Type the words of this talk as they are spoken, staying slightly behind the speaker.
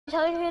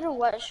telling me to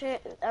watch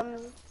it,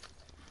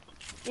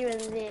 you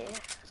in there.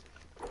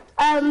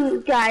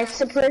 Guys,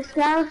 Super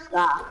Scar.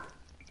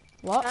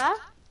 What? Huh?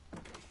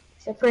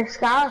 Super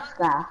Scar.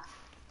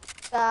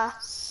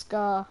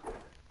 Scar.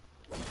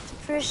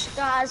 Super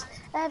Scars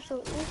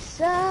absolutely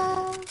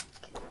suck.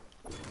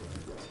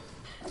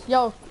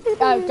 Yo,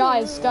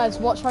 guys,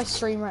 watch my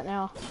stream right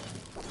now.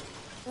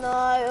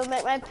 No, it'll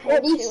make my pay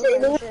What are you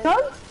streaming 200.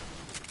 on?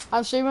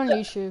 I'm streaming on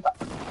YouTube.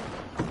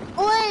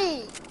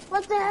 Oi!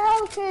 What the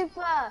hell,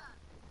 Cooper?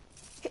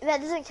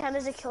 That doesn't count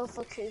as a kill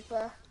for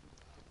Cooper.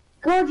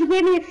 God, you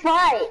gave me a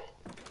fight.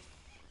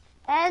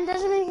 And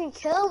doesn't mean you can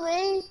kill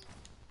me.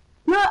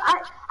 No,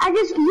 I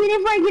just,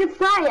 whenever I get a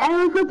fight, I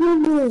don't go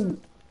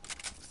boom.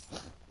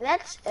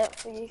 That's it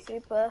for you,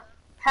 Cooper.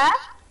 Huh?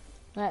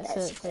 That's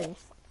it,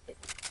 please.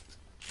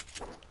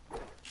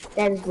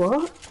 That is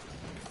what?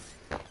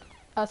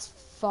 That's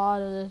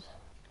farted.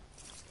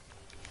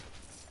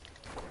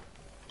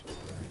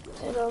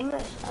 I don't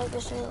miss. I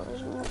guess I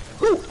wasn't.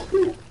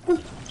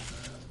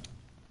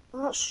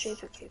 I'm not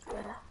stupid,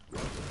 Cooper.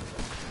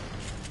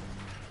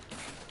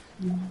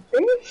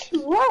 Bitch,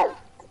 what?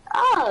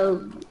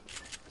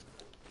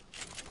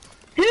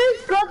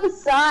 Who's got the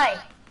sign?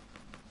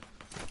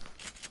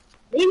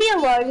 Leave me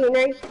alone,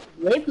 Henry.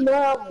 Leave me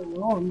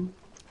alone.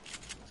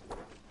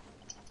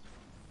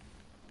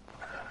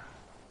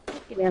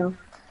 You know.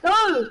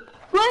 No!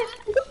 What?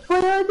 Why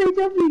are they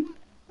jumping?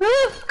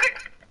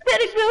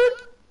 Panic.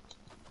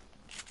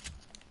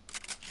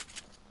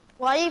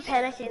 Why are you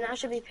panicking? I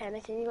should be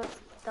panicking. You got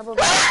double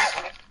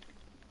back.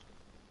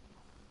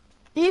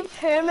 You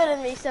permitted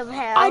me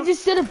somehow. I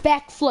just did a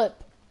backflip.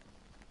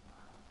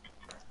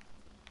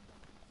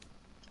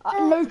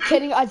 No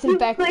kidding, I did a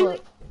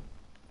backflip.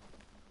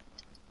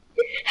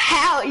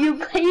 How? You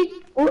played?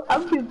 Oh,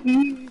 I'm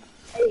confused.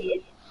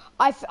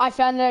 I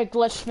found a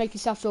glitch to make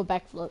yourself do a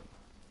backflip.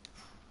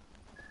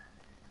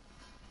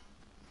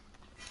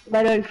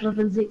 My own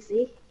flipping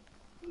 60.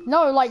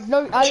 No, like,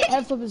 no, I don't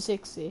have flipping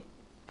 60.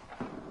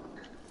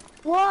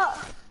 What?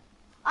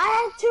 I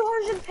had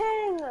 200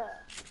 ping.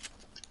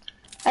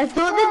 I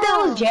thought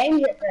that was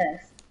James at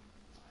first.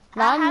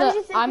 No,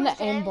 I'm the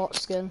James? aimbot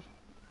skin.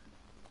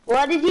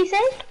 What did you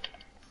say?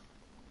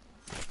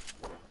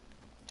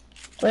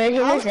 What did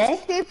you say?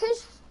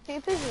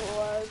 Cooper's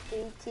war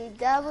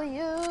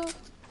BTW.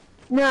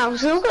 No, I'm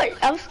so good.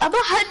 I'm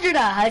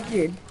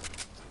 100.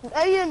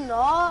 No, you're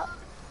not.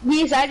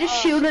 Yes, I just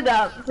shielded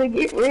up, so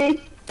get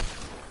ready.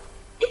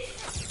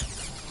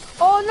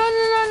 Oh,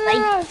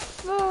 no.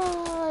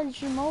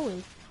 Fudge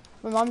moly.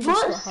 My mom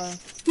just got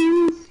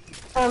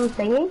home.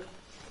 Thingy?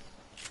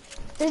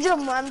 Did your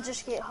mom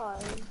just get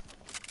home?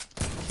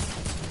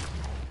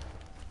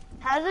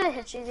 How did it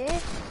hit you there?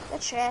 The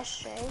trash,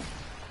 Jay.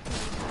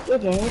 Yeah,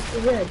 James,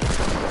 you're good.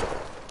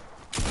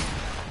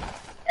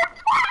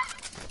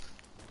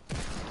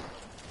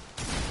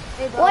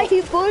 Why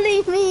you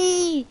bullying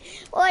me?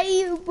 Why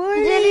you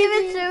bullying me? You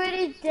didn't even do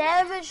any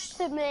damage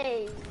to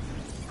me.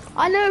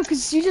 I know,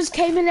 because you just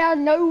came in out of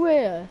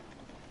nowhere.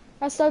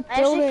 I started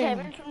building. I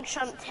actually came in from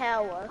Trump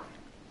Tower.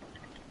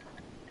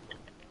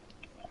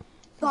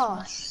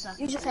 Gosh,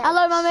 you just had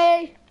Hello,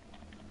 mummy.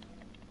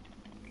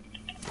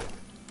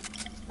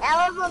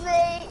 Hello,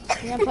 mummy.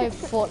 You gonna play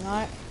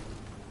Fortnite?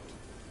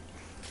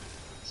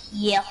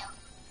 Yeah.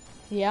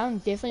 Yeah, I'm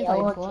definitely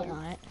playing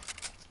Fortnite.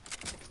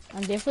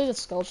 I'm definitely the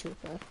Skull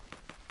Trooper.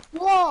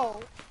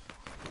 Whoa.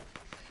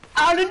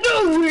 Out of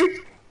nowhere.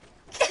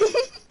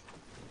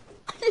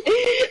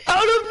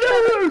 Out of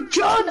nowhere,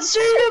 John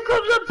Cena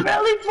comes and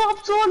belly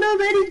flops on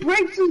him and he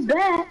breaks his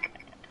back.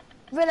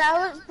 But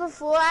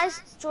before I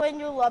joined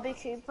your lobby,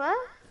 Cooper.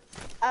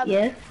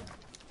 Yeah.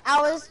 I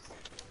was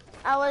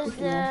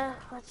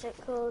what's it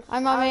called? Hi,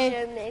 mummy. I was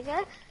your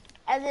Omega,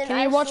 and then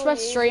Can you watch my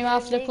stream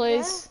after,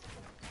 please?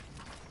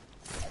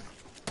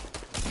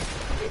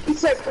 You're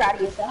so proud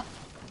of yourself.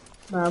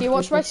 Can you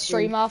watch my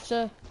stream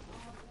after?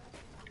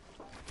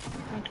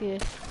 Thank you.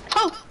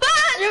 Oh,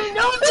 you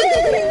know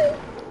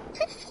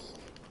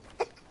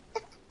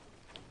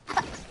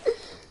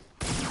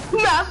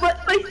Nah, but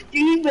my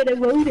stream when I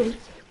wrote it.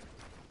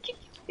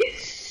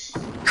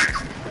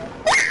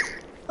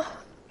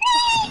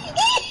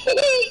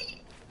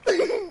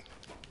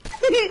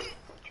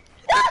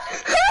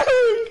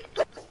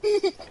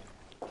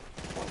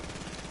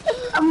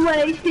 I'm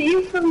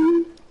waiting for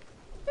you.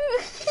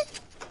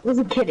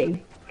 Wasn't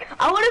kidding.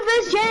 I want to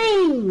verse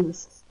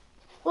James.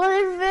 What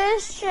is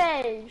this,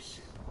 James?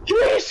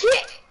 Yes,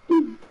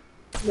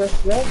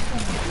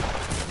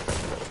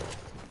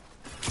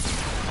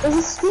 Does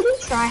a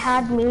sweetie try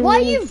hard mean? Why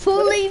are you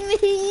bullying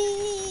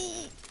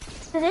me?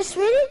 Did this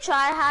really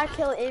try hard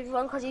kill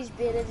everyone because he's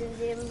better than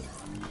them?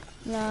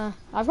 Nah,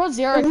 I've got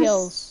 0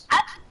 kills.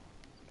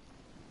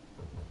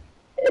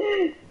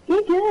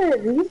 You're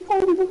good. We just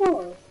played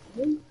before.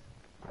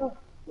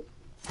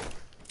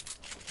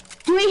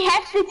 Do we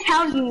have to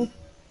tell you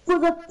for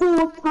the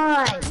 4th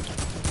time?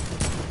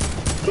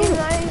 You know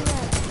that.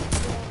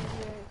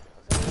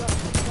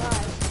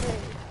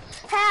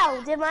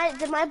 How? Did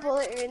my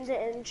bullet end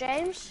it in,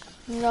 James?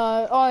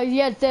 No. Oh,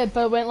 yeah, it did,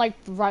 but it went like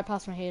right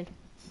past my head.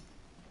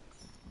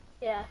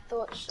 Yeah,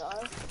 thought so.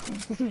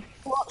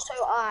 Thought so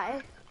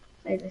I.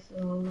 Play this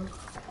along.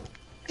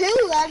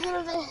 Who Legend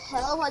of the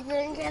Hell, like,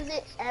 didn't get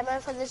the ammo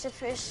for the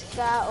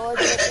Sophistica or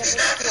didn't get the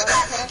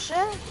squad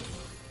pressure?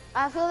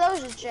 I feel that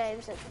was just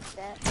James that did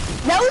that.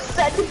 That was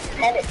such a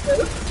panic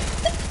move.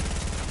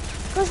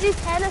 Because you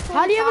panic.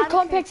 How do you have a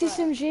compact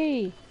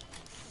SMG?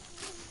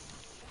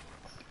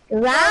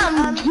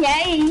 I'm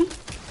gay.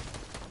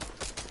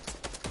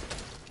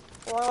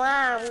 Well,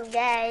 I'm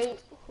gay.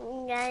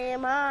 Gay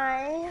am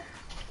I.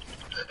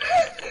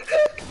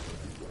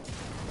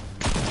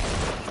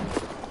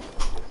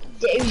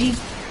 James,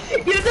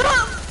 you're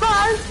not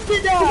fast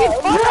enough.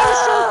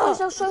 Oh,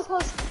 that was so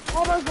close.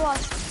 Oh my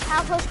gosh.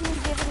 How close can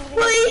you get to me?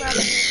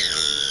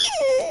 Please.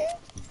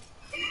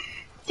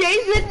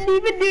 James didn't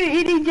even do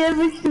any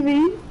damage to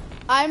me.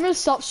 I'm gonna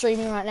stop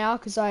streaming right now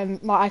because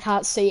I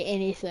can't see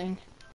anything.